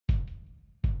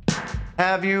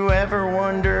Have you ever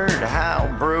wondered how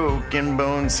broken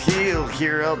bones heal?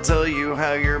 Here I'll tell you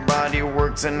how your body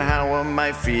works and how it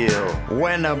might feel.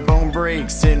 When a bone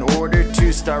breaks, in order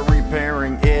to start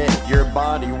repairing it, your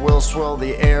body will swell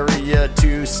the area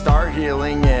to start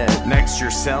healing it. Next, your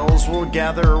cells will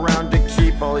gather around to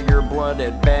keep all your blood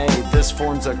at bay. This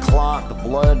forms a clot, the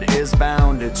blood is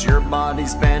bound, it's your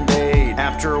body's band-aid.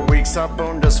 After a week, a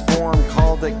bone does form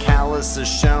called a callus is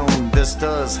shown. This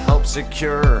does help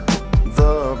secure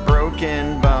the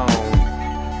broken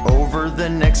bone. Over the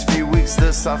next few weeks,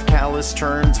 the soft callus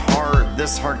turns hard.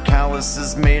 This hard callus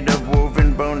is made of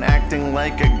woven bone acting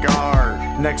like a guard.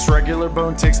 Next, regular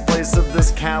bone takes place of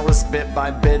this callus. Bit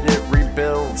by bit it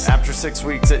rebuilds. After 6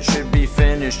 weeks it should be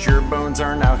finished. Your bones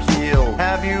are now healed.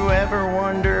 Have you ever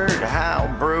wondered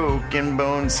how broken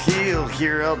bones heal?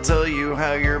 Here I'll tell you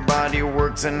how your body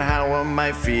works and how it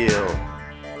might feel.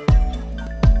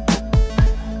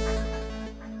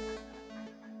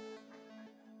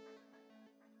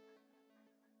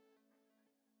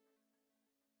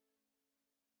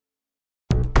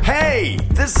 Hey,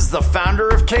 this is the founder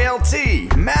of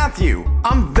KLT, Matthew.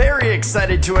 I'm very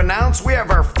excited to announce we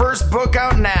have our first book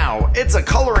out now. It's a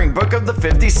coloring book of the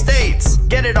 50 states.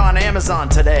 Get it on Amazon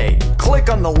today. Click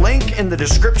on the link in the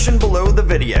description below the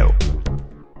video.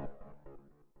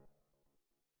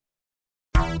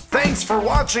 Thanks for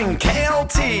watching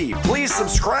KLT. Please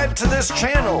subscribe to this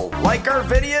channel, like our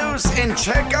videos, and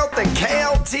check out the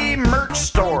KLT merch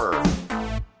store.